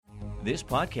This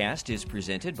podcast is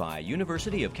presented by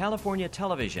University of California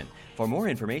Television. For more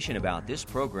information about this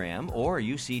program or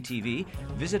UCTV,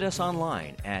 visit us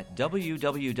online at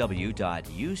www.uctv.tv.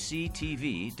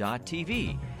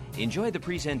 Enjoy the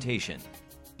presentation.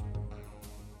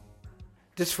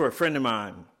 This is for a friend of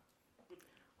mine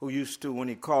who used to, when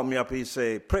he called me up, he'd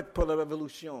say, "Prêt pour la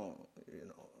révolution,"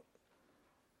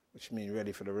 which means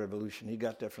ready for the revolution. He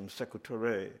got that from Sékou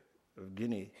Touré of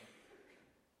Guinea.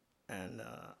 And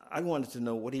I wanted to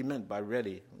know what he meant by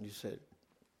ready when you said,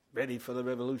 ready for the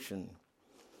revolution.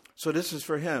 So this is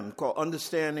for him, called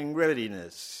Understanding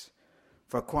Readiness,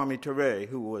 for Kwame Ture,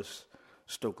 who was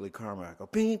Stokely Carmichael.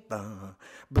 Beep-ba,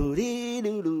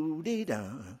 boo-dee-doo-doo-dee-da,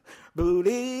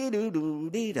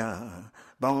 boo-dee-doo-doo-dee-da,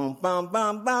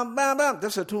 bum-bum-bum-bum-bum-bum.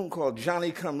 That's a tune called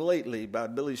Johnny Come Lately by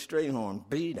Billy Strayhorn.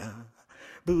 Bee-da,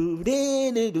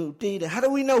 boo-dee-doo-doo-dee-da. How do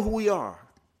we know who we are?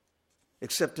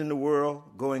 Except in the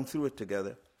world, going through it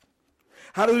together.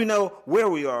 How do we know where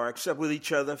we are, except with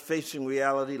each other, facing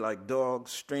reality like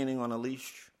dogs straining on a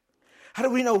leash? How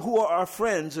do we know who are our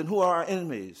friends and who are our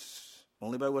enemies?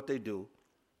 Only by what they do,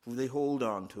 who they hold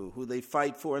on to, who they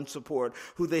fight for and support,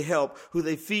 who they help, who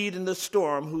they feed in the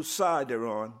storm, whose side they're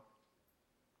on.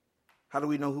 How do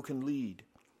we know who can lead?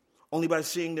 Only by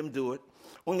seeing them do it.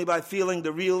 Only by feeling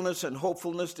the realness and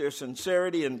hopefulness, their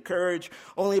sincerity and courage.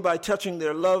 Only by touching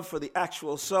their love for the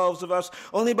actual selves of us.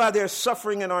 Only by their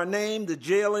suffering in our name, the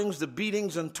jailings, the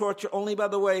beatings and torture. Only by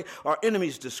the way our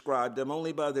enemies describe them.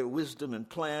 Only by their wisdom and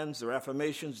plans, their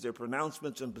affirmations, their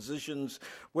pronouncements and positions.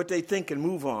 What they think and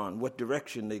move on. What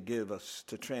direction they give us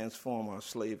to transform our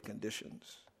slave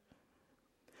conditions.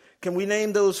 Can we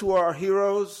name those who are our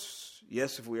heroes?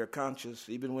 Yes, if we are conscious,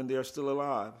 even when they are still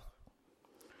alive.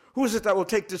 Who is it that will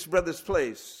take this brother's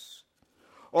place?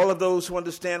 All of those who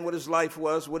understand what his life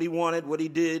was, what he wanted, what he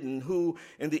did, and who,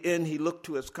 in the end, he looked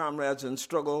to as comrades in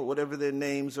struggle, whatever their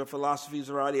names or philosophies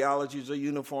or ideologies or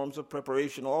uniforms or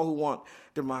preparation, all who want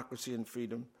democracy and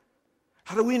freedom.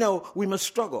 How do we know we must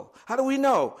struggle? How do we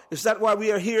know? Is that why we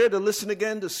are here, to listen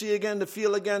again, to see again, to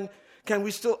feel again? Can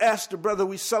we still ask the brother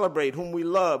we celebrate, whom we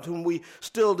loved, whom we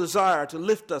still desire, to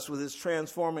lift us with his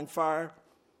transforming fire?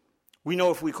 We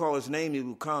know if we call his name, he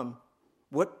will come.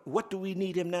 What do we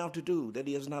need him now to do that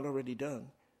he has not already done?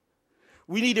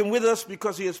 We need him with us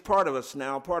because he is part of us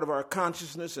now, part of our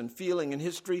consciousness and feeling and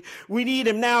history. We need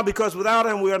him now because without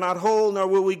him we are not whole, nor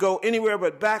will we go anywhere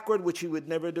but backward, which he would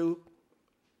never do.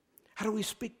 How do we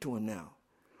speak to him now?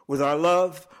 With our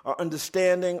love, our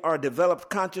understanding, our developed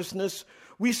consciousness.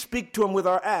 We speak to him with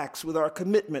our acts, with our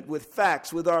commitment, with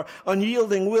facts, with our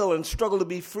unyielding will and struggle to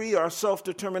be free, our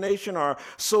self-determination, our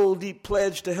soul-deep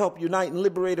pledge to help unite and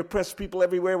liberate oppressed people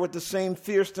everywhere with the same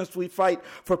fierceness we fight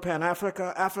for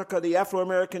Pan-Africa. Africa, the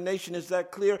Afro-American nation, is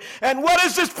that clear? And what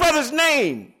is this brother's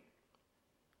name?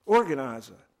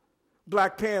 Organizer,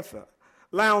 Black Panther,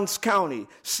 Lowndes County,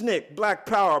 SNCC, Black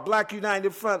Power, Black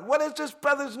United Front. What is this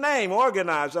brother's name?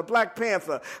 Organizer, Black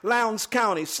Panther, Lowndes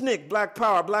County, SNCC, Black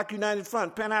Power, Black United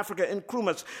Front, Pan-Africa,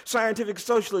 Nkrumahs, Scientific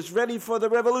Socialists, Ready for the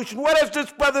Revolution. What is this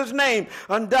brother's name?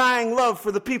 Undying Love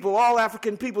for the People, All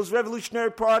African People's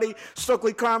Revolutionary Party,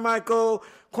 Stokely Carmichael,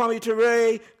 Kwame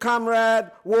Ture, comrade,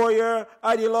 warrior,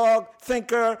 ideologue,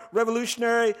 thinker,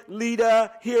 revolutionary, leader,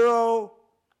 hero,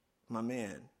 my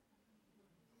man,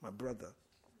 my brother.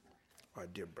 Our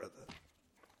dear brother.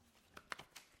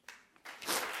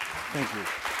 Thank you.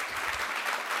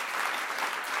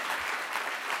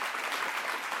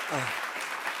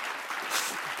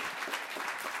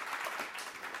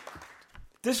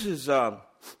 This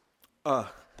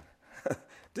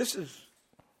is,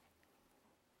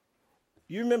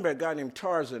 you remember a guy named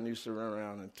Tarzan used to run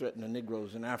around and threaten the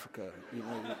Negroes in Africa.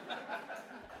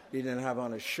 He didn't have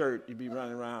on a shirt. He'd be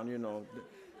running around,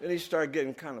 Then he started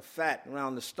getting kind of fat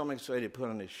around the stomach, so he had to put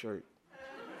on his shirt.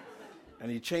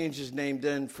 And he changed his name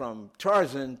then from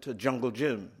Tarzan to Jungle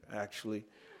Jim, actually.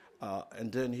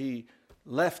 And then he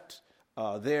left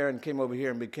there and came over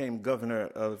here and became governor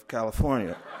of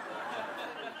California.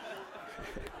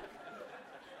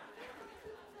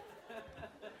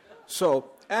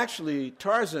 So actually,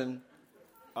 Tarzan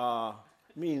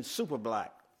means super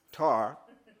black. Tar,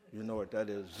 you know what that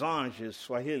is. Zanj is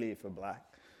Swahili for black.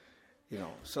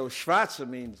 So Schwarzer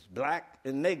means black,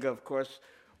 and Nega, of course,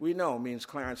 we know means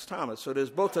Clarence Thomas. So there's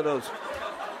both of those.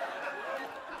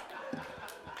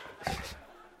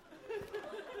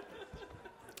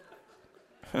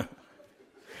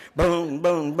 Boom,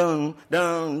 boom, boom,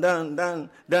 dun, dun, dun,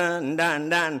 dun, dun,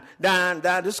 dun, dun,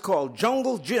 dun. This is called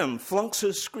Jungle Jim flunks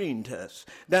his screen test.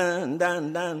 Dun,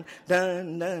 dun, dun,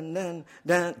 dun, dun, dun,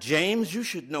 dun. James, you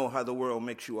should know how the world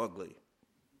makes you ugly.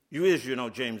 You know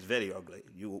James very ugly.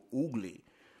 You ugly.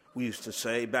 we used to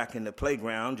say back in the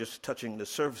playground, just touching the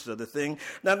surface of the thing,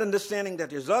 not understanding that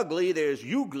there's ugly, there's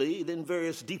ugly, then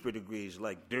various deeper degrees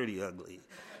like dirty ugly,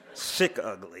 sick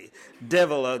ugly,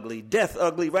 devil ugly, death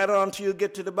ugly, right on till you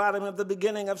get to the bottom of the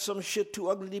beginning of some shit too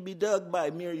ugly to be dug by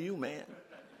mere you, man.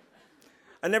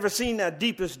 I never seen that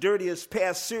deepest, dirtiest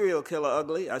past serial killer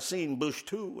ugly. I seen Bush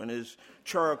too and his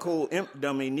charcoal imp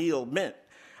dummy Neil Bent.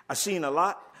 I seen a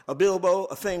lot. A Bilbo,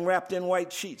 a thing wrapped in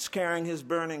white sheets, carrying his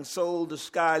burning soul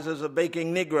disguised as a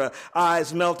baking Negra,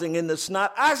 eyes melting in the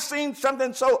snot. I seen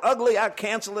something so ugly I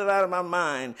cancel it out of my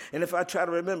mind. And if I try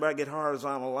to remember, I get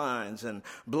horizontal lines and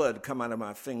blood come out of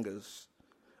my fingers.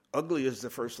 Ugly is the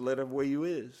first letter of where you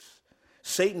is.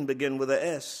 Satan begin with a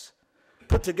S.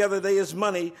 Put together they is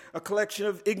money, a collection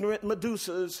of ignorant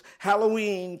Medusas,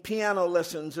 Halloween, piano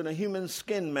lessons, and a human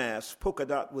skin mask, polka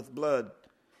dot with blood.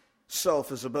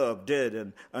 Self is above, dead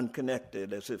and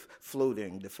unconnected, as if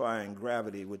floating, defying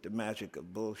gravity with the magic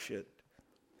of bullshit.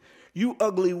 You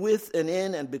ugly with and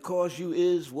in and because you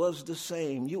is was the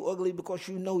same. You ugly because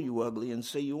you know you ugly and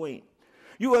say you ain't.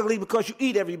 You ugly because you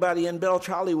eat everybody in Belch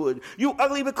Hollywood. You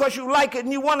ugly because you like it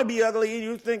and you want to be ugly and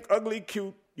you think ugly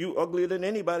cute. You uglier than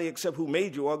anybody except who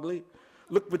made you ugly.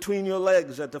 Look between your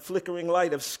legs at the flickering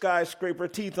light of skyscraper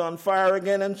teeth on fire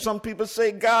again, and some people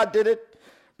say God did it. It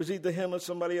was either him or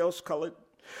somebody else colored.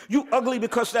 You ugly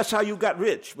because that's how you got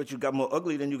rich, but you got more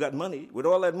ugly than you got money. With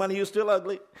all that money, you're still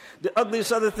ugly. The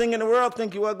ugliest other thing in the world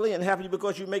think you ugly and happy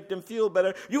because you make them feel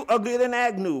better. You uglier than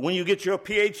Agnew. When you get your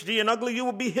PhD in ugly, you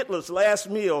will be Hitler's last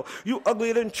meal. You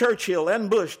uglier than Churchill and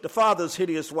Bush, the father's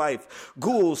hideous wife.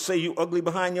 Ghouls say you ugly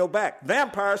behind your back.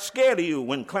 Vampires scared of you.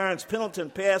 When Clarence Pendleton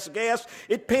passed gas,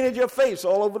 it painted your face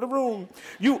all over the room.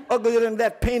 You uglier than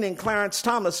that painting Clarence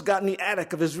Thomas got in the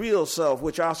attic of his real self,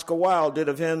 which Oscar Wilde did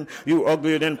of him. You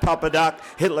uglier than Papa Doc,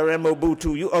 Hitler, and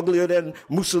Mobutu. You uglier than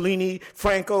Mussolini,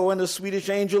 Franco, and the Swedish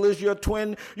Angel is your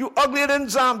twin. You uglier than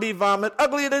zombie vomit,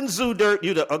 uglier than zoo dirt.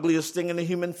 You the ugliest thing in the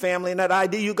human family, and that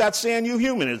ID you got saying you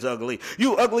human is ugly.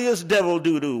 You ugly as devil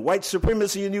doo-doo. White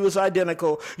supremacy in you is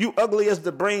identical. You ugly as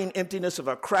the brain emptiness of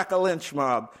a cracker lynch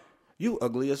mob. You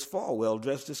ugly as Falwell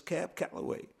dressed as Cab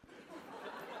Calloway.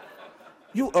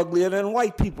 You uglier than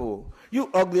white people. You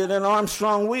uglier than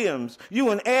Armstrong Williams.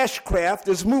 You and Ashcraft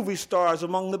as movie stars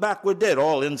among the backward dead.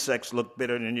 All insects look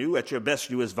better than you. At your best,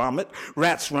 you is vomit.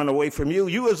 Rats run away from you.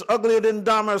 You is uglier than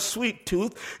Dahmer's sweet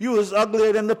tooth. You is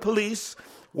uglier than the police.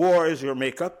 War is your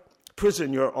makeup.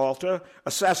 Prison your altar,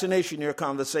 assassination your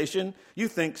conversation. You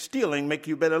think stealing make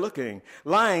you better looking.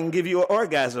 Lying give you an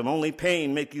orgasm, only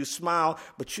pain make you smile.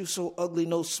 But you so ugly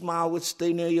no smile would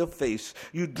stay near your face.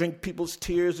 You drink people's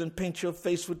tears and paint your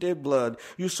face with their blood.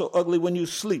 You so ugly when you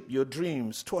sleep, your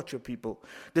dreams torture people.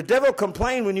 The devil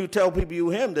complain when you tell people you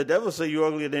him. The devil say you're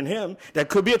uglier than him. That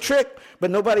could be a trick,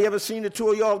 but nobody ever seen the two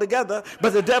of y'all together.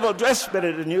 But the devil dressed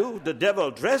better than you. The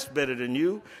devil dressed better than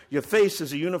you. Your face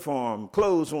is a uniform.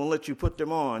 Clothes won't let you put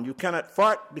them on. You cannot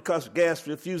fart because gas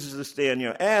refuses to stay in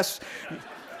your ass.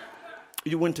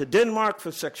 You went to Denmark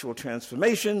for sexual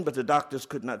transformation, but the doctors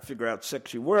could not figure out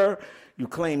sex you were. You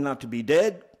claim not to be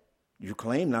dead. You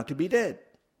claim not to be dead.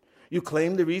 You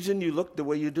claim the reason you look the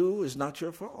way you do is not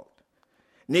your fault.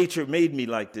 Nature made me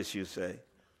like this, you say.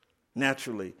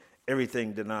 Naturally,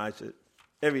 everything denies it.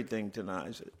 Everything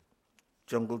denies it.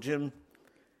 Jungle Jim,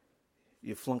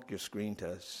 you flunk your screen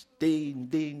test. Ding,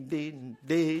 ding, ding,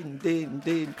 ding, ding,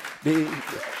 ding, ding.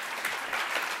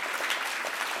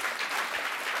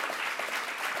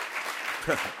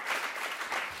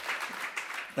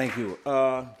 Thank you.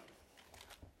 I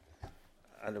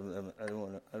don't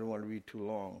want to read too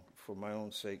long for my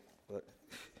own sake, but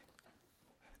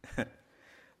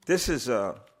this is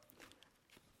a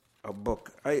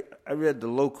book. I read The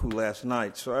Loku last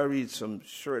night, so I read some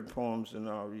short poems, and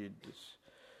I'll read this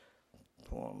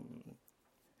poem.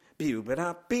 This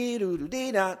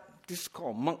is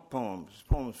called Monk Poems.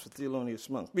 Poems for Thelonious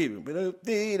Monk.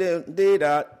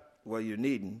 What you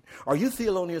needing? Are you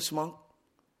Thelonious Monk?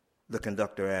 The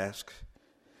conductor asks.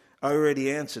 I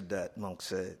already answered that, Monk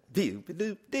said.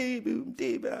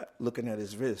 Looking at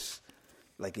his wrist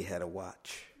like he had a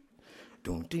watch.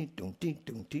 The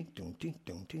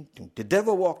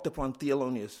devil walked upon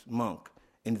Thelonious Monk,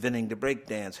 inventing the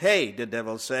breakdance. Hey, the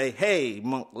devil say. Hey,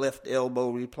 Monk left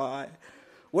elbow reply.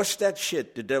 What's that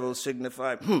shit? The devil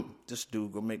signified. This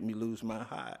dude gonna make me lose my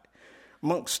high.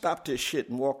 Monk stopped his shit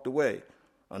and walked away.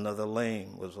 Another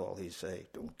lame was all he say.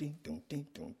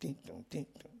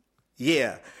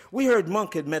 Yeah, we heard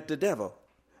Monk had met the devil.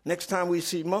 Next time we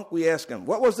see Monk, we ask him,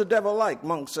 what was the devil like?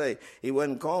 Monk say, he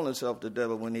wasn't calling himself the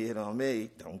devil when he hit on me.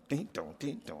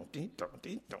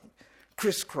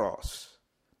 Crisscross.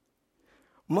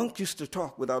 Monk used to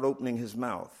talk without opening his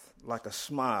mouth, like a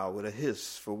smile with a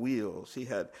hiss for wheels. He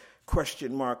had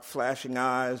question mark flashing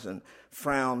eyes and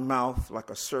frown mouth like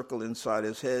a circle inside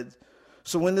his head.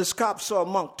 So when this cop saw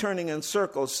Monk turning in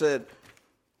circles, said,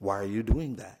 "Why are you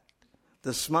doing that?"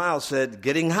 The smile said,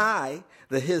 "Getting high."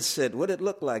 The hiss said, "What it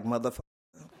look like, motherfucker?"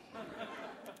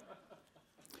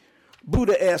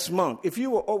 Buddha asked Monk, "If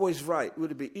you were always right,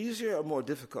 would it be easier or more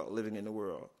difficult living in the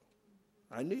world?"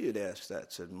 "I knew you'd ask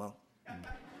that," said Monk.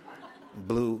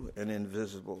 Blue and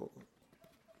invisible.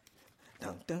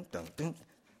 Dun, dun, dun, dun.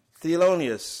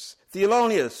 Thelonious,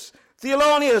 Thelonious,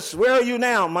 Thelonious, where are you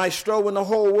now, maestro, when the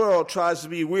whole world tries to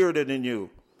be weirder than you?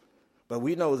 But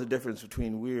we know the difference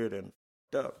between weird and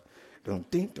up. Dun,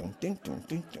 ding, dun, ding, dun,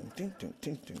 ding, dun, ding, dun,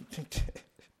 ding, dun, ding,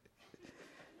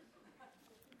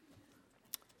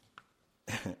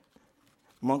 dun.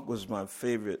 Monk was my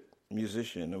favorite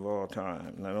musician of all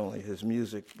time. Not only his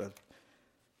music, but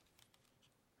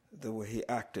the way he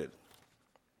acted.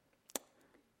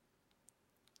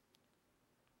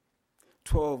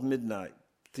 12 midnight,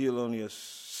 Thelonious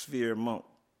Sphere Monk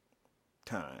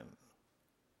time.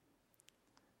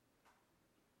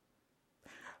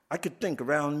 I could think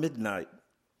around midnight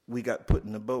we got put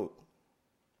in the boat.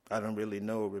 I don't really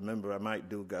know, remember, I might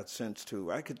do, got sense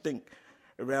to. I could think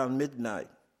around midnight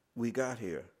we got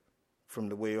here from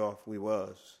the way off we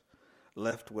was.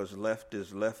 Left was left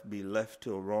is left, be left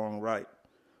till wrong right.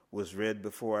 Was red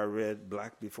before I read,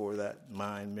 black before that,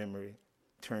 mind, memory,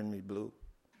 turned me blue.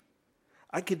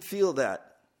 I could feel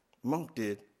that. Monk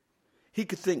did. He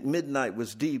could think midnight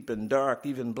was deep and dark,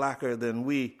 even blacker than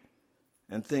we,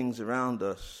 and things around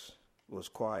us was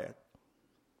quiet.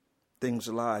 Things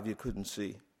alive you couldn't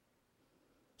see.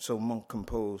 So Monk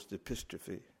composed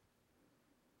epistrophe.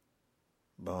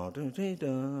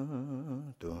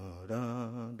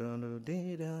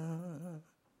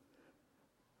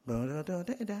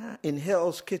 In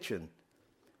Hell's Kitchen,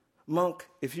 Monk,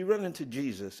 if you run into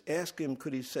Jesus, ask him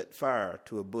could he set fire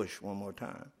to a bush one more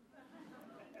time.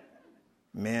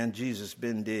 Man, Jesus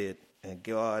been dead, and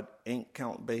God ain't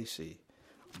Count Basie.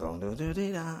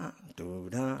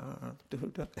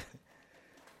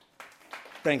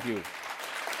 Thank you.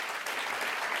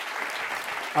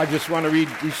 I just want to read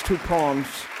these two poems.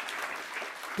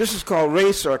 This is called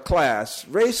Race or Class.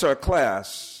 Race or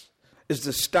Class is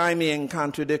the stymieing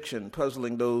contradiction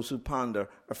puzzling those who ponder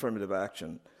affirmative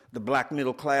action. The black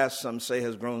middle class, some say,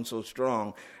 has grown so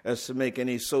strong as to make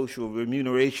any social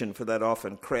remuneration for that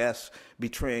often crass,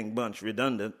 betraying bunch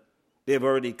redundant. They have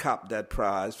already copped that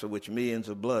prize for which millions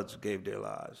of bloods gave their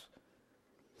lives.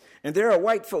 And there are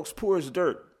white folks poor as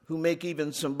dirt who make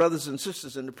even some brothers and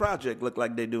sisters in the project look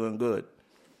like they're doing good.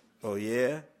 Oh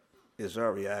yeah, is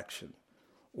our reaction.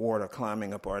 Water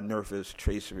climbing up our nervous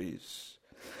traceries.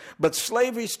 But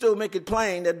slavery still make it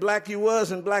plain that black you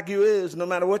was and black you is, no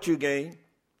matter what you gain.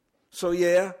 So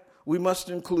yeah, we must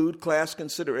include class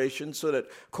consideration so that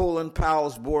Colin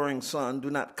Powell's boring son do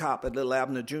not cop at little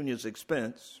Abner Jr.'s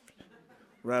expense.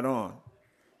 Right on.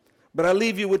 But I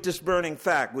leave you with this burning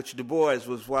fact, which Du Bois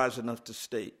was wise enough to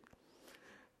state.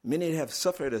 Many have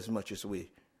suffered as much as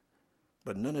we,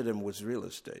 but none of them was real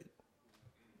estate.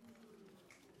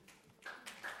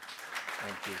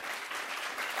 Thank you.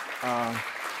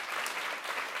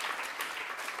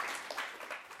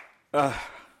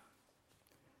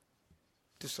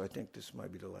 I think this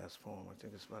might be the last poem. I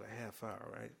think it's about a half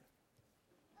hour, right?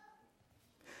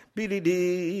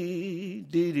 Dee-dee-dee,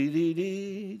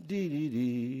 dee-dee-dee-dee,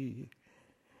 dee-dee-dee,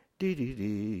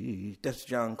 dee-dee-dee. That's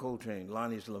John Coltrane,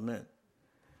 Lonnie's Lament.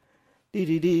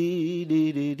 Dee-dee-dee,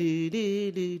 dee-dee-dee,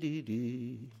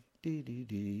 dee-dee-dee,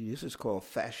 dee-dee-dee. This is called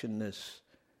Fashionness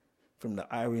from the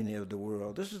Irony of the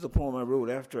World. This is the poem I wrote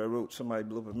after I wrote Somebody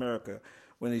Blew Up America,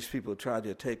 when these people tried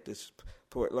to take this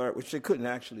poet laureate, which they couldn't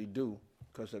actually do,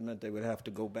 because it meant they would have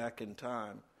to go back in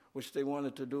time, which they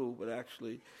wanted to do, but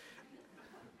actually,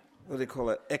 what they call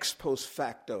it, ex post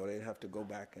facto, they'd have to go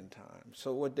back in time.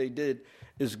 So what they did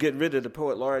is get rid of the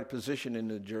poet laureate position in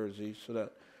New Jersey so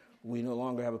that we no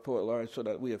longer have a poet laureate, so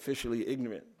that we officially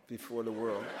ignorant before the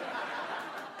world.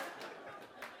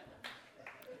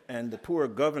 And the poor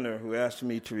governor who asked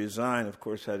me to resign, of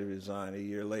course, had to resign a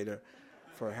year later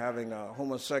for having a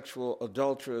homosexual,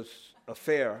 adulterous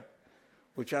affair,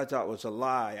 which I thought was a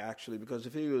lie, actually, because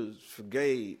if he was for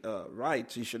gay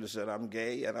rights, he should have said, I'm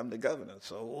gay and I'm the governor,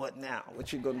 so what now?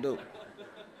 What you going to do?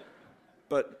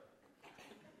 But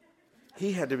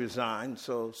he had to resign,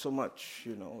 so much,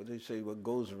 you know, they say what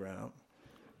goes around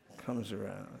comes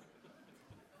around.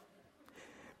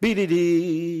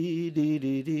 Be-dee-dee,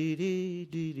 dee-dee-dee,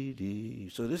 dee-dee-dee.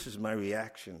 So this is my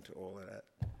reaction to all of that.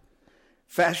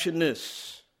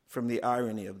 Fashionness from the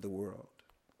irony of the world.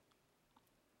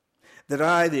 that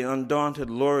I, the undaunted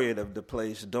laureate of the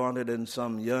place, daunted in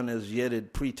some young as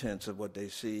yetted pretense of what they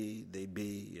see, they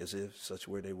be, as if such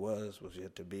where they was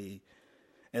yet to be.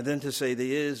 And then to say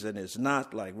they is and is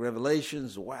not, like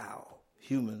revelations, wow,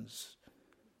 humans.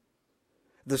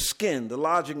 The skin, the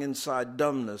lodging inside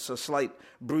dumbness, a slight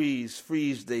breeze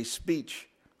frees they speech.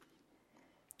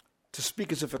 To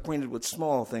speak as if acquainted with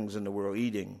small things in the world,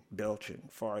 eating, belching,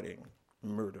 farting,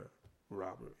 murder,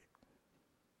 robbery.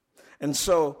 And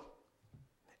so,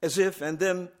 as if, and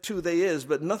them too they is,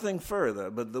 but nothing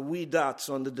further, but the wee dots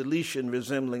on the deletion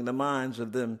resembling the minds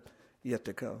of them yet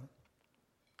to come.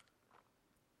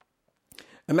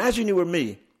 Imagine you were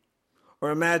me, or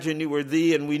imagine you were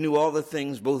thee and we knew all the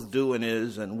things both do and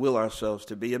is and will ourselves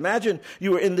to be. Imagine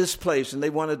you were in this place and they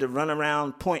wanted to run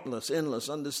around pointless, endless,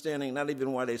 understanding not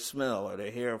even why they smell or their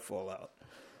hair fall out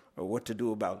or what to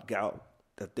do about gout,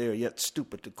 that they are yet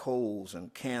stupid to colds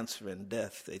and cancer and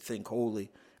death they think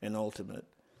holy and ultimate,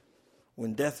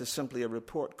 when death is simply a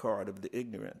report card of the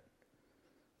ignorant.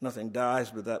 Nothing dies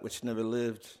but that which never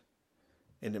lived,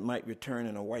 and it might return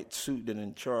in a white suit and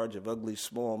in charge of ugly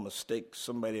small mistakes.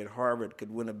 Somebody at Harvard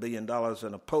could win $1 billion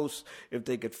in a post if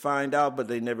they could find out, but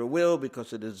they never will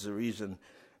because it is the reason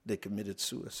they committed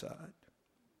suicide.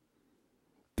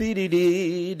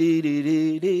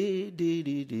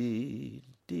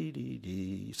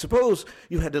 Suppose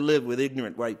you had to live with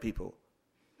ignorant white people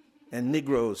and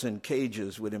Negroes in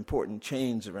cages with important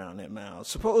chains around their mouths.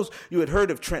 Suppose you had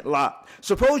heard of Trent Lott.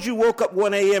 Suppose you woke up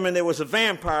 1 a.m. and there was a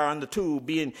vampire on the tube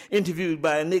being interviewed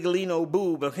by a Niggelino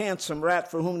boob, a handsome rat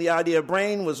for whom the idea of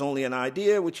brain was only an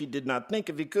idea, which he did not think,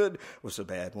 if he could, was a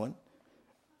bad one.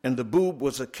 And the boob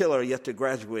was a killer yet to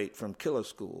graduate from killer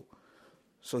school.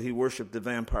 So he worshipped the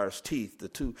vampire's teeth, the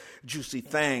 2 juicy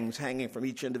fangs hanging from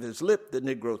each end of his lip the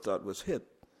Negro thought was hip,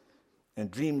 and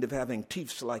dreamed of having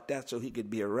teeth like that so he could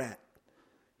be a rat.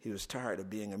 He was tired of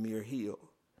being a mere heel.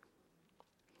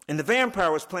 And the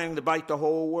vampire was planning to bite the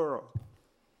whole world,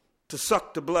 to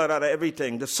suck the blood out of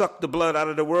everything, to suck the blood out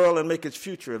of the world and make its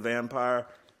future a vampire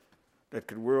that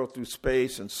could whirl through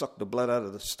space and suck the blood out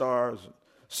of the stars, and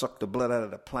suck the blood out of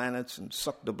the planets, and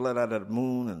suck the blood out of the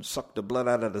moon, and suck the blood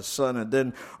out of the sun, and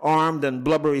then, armed and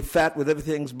blubbery fat with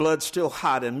everything's blood still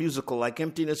hot and musical like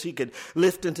emptiness, he could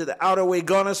lift into the outer way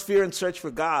gonosphere and search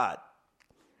for God,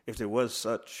 if there was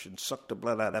such, and suck the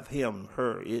blood out of him,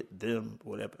 her, it, them,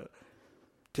 whatever,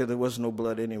 till there was no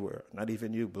blood anywhere, not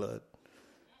even you, blood.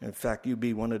 In fact, you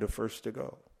be one of the first to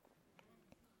go.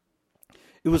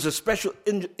 It was a special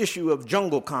issue of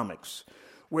Jungle Comics,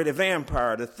 where the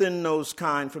vampire, the thin-nosed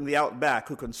kind from the outback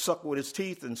who can suck with his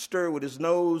teeth and stir with his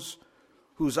nose,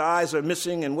 whose eyes are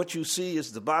missing, and what you see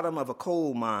is the bottom of a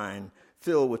coal mine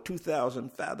filled with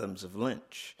 2,000 fathoms of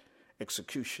lynch,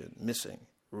 execution, missing,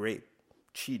 rape,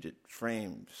 cheated,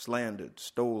 framed, slandered,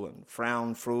 stolen,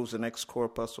 frowned, frozen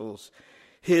ex-corpuscles,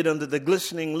 hid under the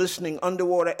glistening, listening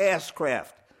underwater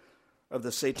ass-craft of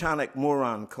the satanic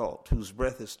moron cult whose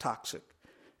breath is toxic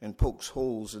and pokes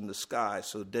holes in the sky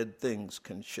so dead things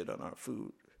can shit on our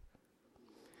food.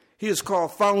 He is called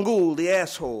Fangul, the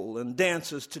asshole, and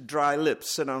dances to dry lips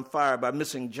set on fire by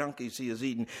missing junkies he has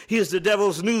eaten. He is the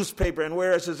devil's newspaper and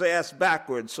wears his ass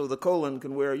backwards so the colon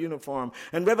can wear a uniform.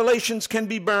 And revelations can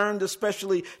be burned,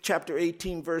 especially chapter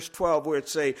 18, verse 12, where it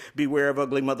say, beware of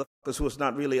ugly motherfuckers who is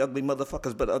not really ugly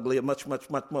motherfuckers, but ugly, much, much,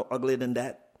 much more uglier than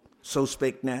that. So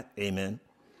spake Nat. Amen.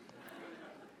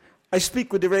 I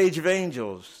speak with the rage of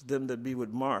angels, them that be with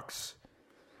marks.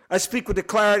 I speak with the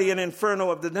clarity and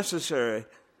inferno of the necessary,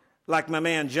 like my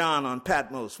man John on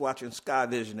Patmos watching Sky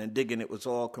Vision and digging it was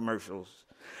all commercials.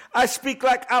 I speak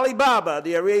like Ali Baba,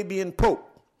 the Arabian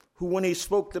Pope, who when he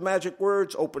spoke the magic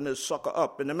words opened his sucker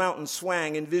up and the mountain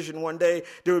swang in vision one day.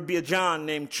 There would be a John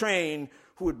named Train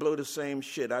who would blow the same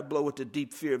shit. I blow with the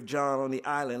deep fear of John on the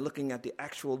island looking at the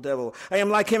actual devil. I am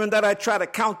like him in that I try to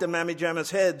count the Mammy Jammer's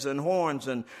heads and horns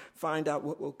and find out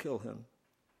what will kill him.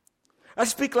 I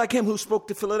speak like him who spoke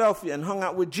to Philadelphia and hung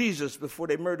out with Jesus before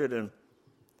they murdered him.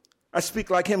 I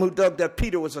speak like him who dug that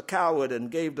Peter was a coward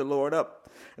and gave the Lord up,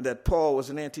 and that Paul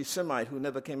was an anti-Semite who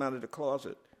never came out of the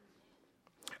closet.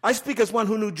 I speak as one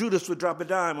who knew Judas would drop a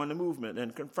dime on the movement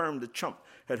and confirmed the chump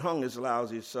had hung his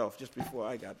lousy self just before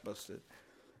I got busted.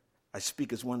 I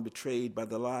speak as one betrayed by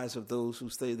the lies of those who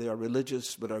say they are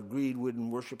religious but are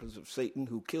greed-ridden worshippers of Satan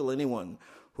who kill anyone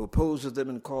who opposes them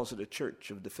and calls it a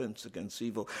church of defense against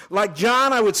evil. Like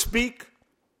John, I would speak.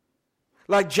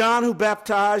 Like John who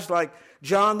baptized, like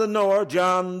John the Knower,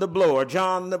 John the Blower,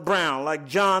 John the Brown, like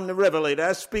John the Revelator.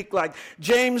 I speak like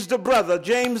James the Brother,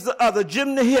 James the Other,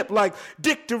 Jim the Hip, like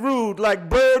Dick the Rude, like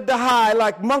Bird the High,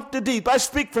 like Monk the Deep. I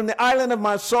speak from the island of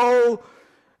my soul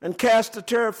and cast a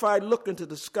terrified look into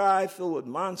the sky filled with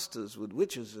monsters, with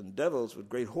witches and devils, with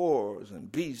great horrors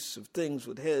and beasts of things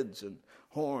with heads and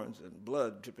horns and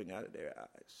blood dripping out of their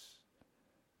eyes.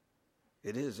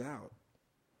 It is out.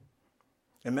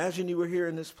 Imagine you were here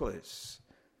in this place,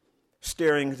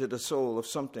 staring into the soul of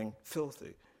something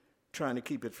filthy, trying to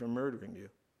keep it from murdering you,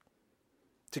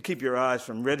 to keep your eyes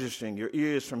from registering, your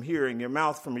ears from hearing, your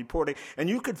mouth from reporting, and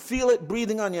you could feel it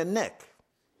breathing on your neck,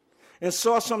 and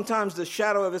saw sometimes the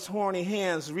shadow of its horny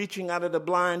hands reaching out of the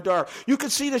blind dark. You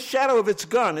could see the shadow of its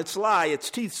gun, its lie,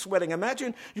 its teeth sweating.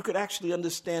 Imagine you could actually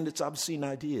understand its obscene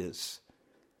ideas.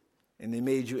 And they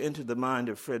made you enter the mind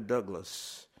of Fred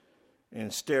Douglass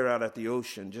and stare out at the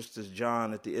ocean, just as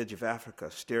John at the edge of Africa,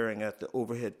 staring at the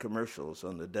overhead commercials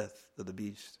on the death of the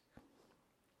beast.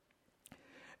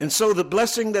 And so the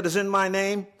blessing that is in my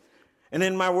name and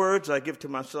in my words I give to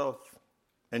myself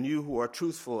and you who are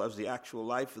truthful as the actual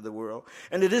life of the world.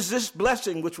 And it is this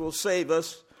blessing which will save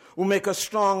us, will make us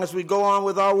strong as we go on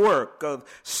with our work of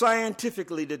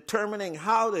scientifically determining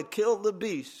how to kill the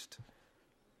beast.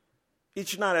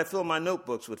 Each night I fill my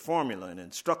notebooks with formula and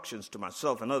instructions to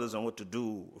myself and others on what to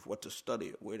do, what to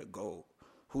study, where to go,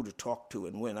 who to talk to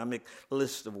and when. I make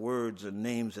lists of words and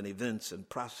names and events and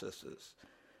processes.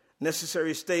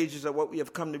 Necessary stages of what we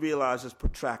have come to realize is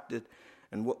protracted,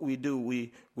 and what we do,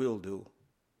 we will do.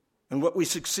 And what we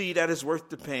succeed at is worth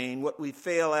the pain. What we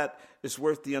fail at is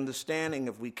worth the understanding,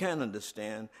 if we can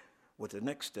understand what the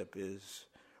next step is.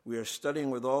 We are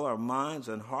studying with all our minds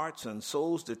and hearts and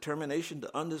souls determination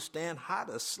to understand how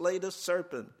to slay the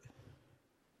serpent.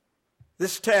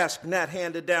 This task Nat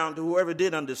handed down to whoever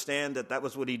did understand that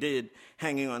was what he did,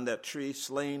 hanging on that tree,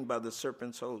 slain by the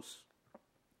serpent's host.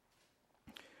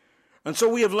 And so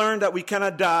we have learned that we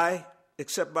cannot die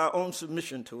except by our own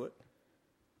submission to it,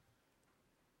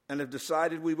 and have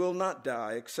decided we will not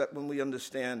die except when we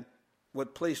understand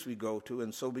what place we go to,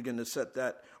 and so begin to set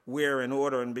that where in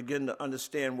order and begin to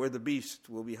understand where the beast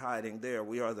will be hiding there.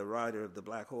 We are the rider of the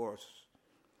black horse.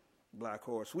 Black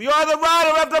horse. We are the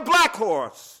rider of the black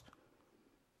horse.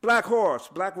 Black horse,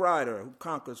 black rider who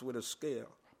conquers with a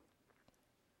scale.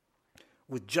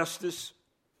 With justice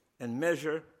and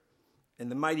measure in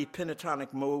the mighty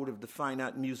pentatonic mode of the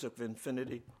finite music of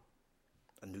infinity,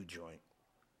 a new joint.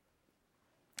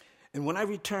 And when I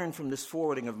returned from this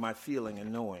forwarding of my feeling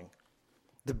and knowing,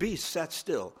 the beast sat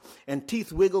still, and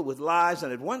teeth wiggled with lies,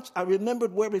 and at once I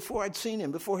remembered where before I'd seen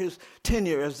him, before his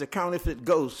tenure as the counterfeit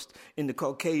ghost in the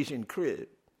Caucasian crib.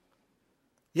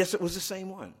 Yes, it was the same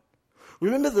one.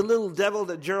 Remember the little devil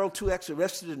that Gerald 2X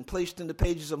arrested and placed in the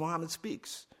pages of Muhammad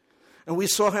Speaks? And we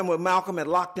saw him where Malcolm had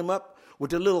locked him up with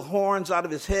the little horns out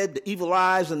of his head, the evil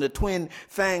eyes, and the twin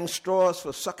fang straws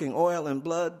for sucking oil and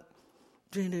blood.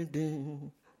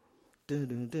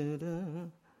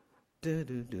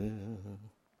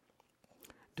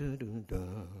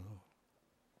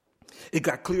 It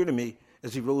got clear to me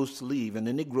as he rose to leave, and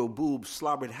the Negro boob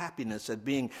slobbered happiness at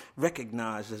being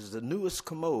recognized as the newest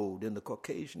commode in the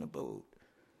Caucasian abode.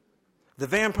 The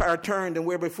vampire turned, and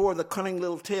where before the cunning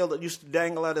little tail that used to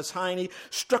dangle at his hiney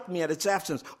struck me at its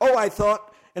absence. Oh, I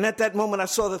thought, and at that moment I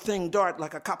saw the thing dart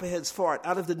like a copperhead's fart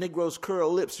out of the Negro's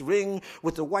curled lips, ring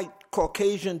with the white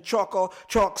Caucasian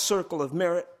chalk circle of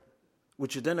merit,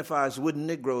 which identifies wooden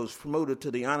Negroes promoted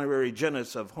to the honorary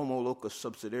genus of Homo locus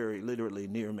subsidiary, literally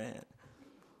near man,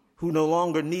 who no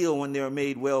longer kneel when they are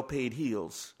made well-paid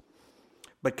heels,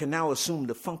 but can now assume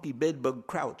the funky bedbug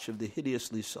crouch of the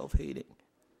hideously self-hating.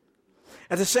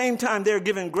 At the same time, they're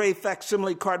given gray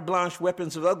facsimile carte blanche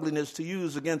weapons of ugliness to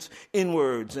use against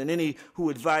inwards and any who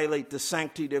would violate the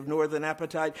sanctity of northern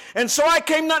appetite. And so I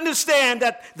came to understand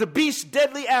that the beast's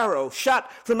deadly arrow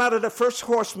shot from out of the first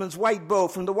horseman's white bow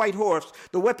from the white horse,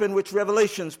 the weapon which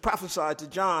Revelations prophesied to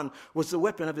John was the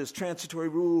weapon of his transitory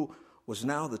rule, was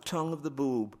now the tongue of the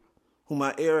boob, whom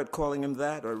I err at calling him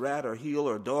that, or rat, or heel,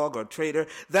 or dog, or traitor.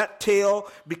 That tail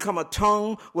become a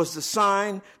tongue was the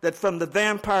sign that from the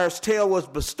vampire's tail was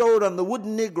bestowed on the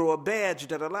wooden Negro a badge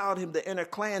that allowed him to enter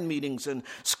Klan meetings and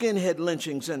skinhead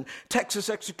lynchings and Texas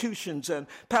executions and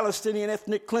Palestinian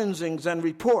ethnic cleansings and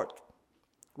report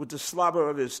with the slobber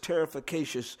of his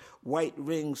terrificacious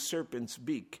white-ringed serpent's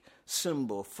beak,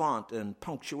 symbol, font, and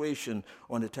punctuation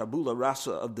on the tabula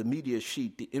rasa of the media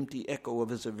sheet, the empty echo of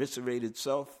his eviscerated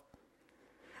self.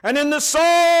 And in the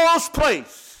soul's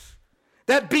place,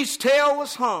 that beast's tail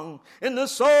was hung. In the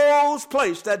soul's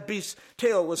place, that beast's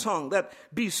tail was hung. That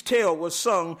beast's tail was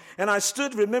sung. And I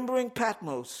stood remembering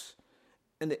Patmos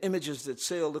and the images that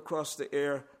sailed across the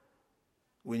air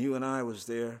when you and I was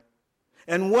there,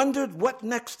 and wondered what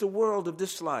next the world of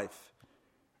this life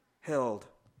held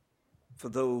for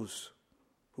those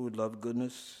who would love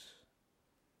goodness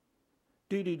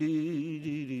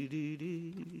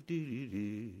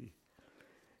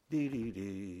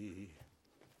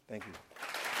Thank you.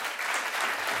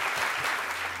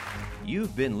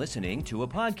 You've been listening to a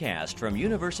podcast from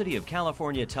University of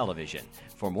California Television.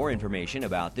 For more information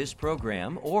about this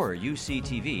program or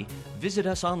UCTV, visit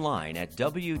us online at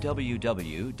www.uctv.tv.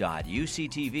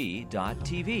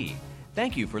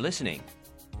 Thank you for listening.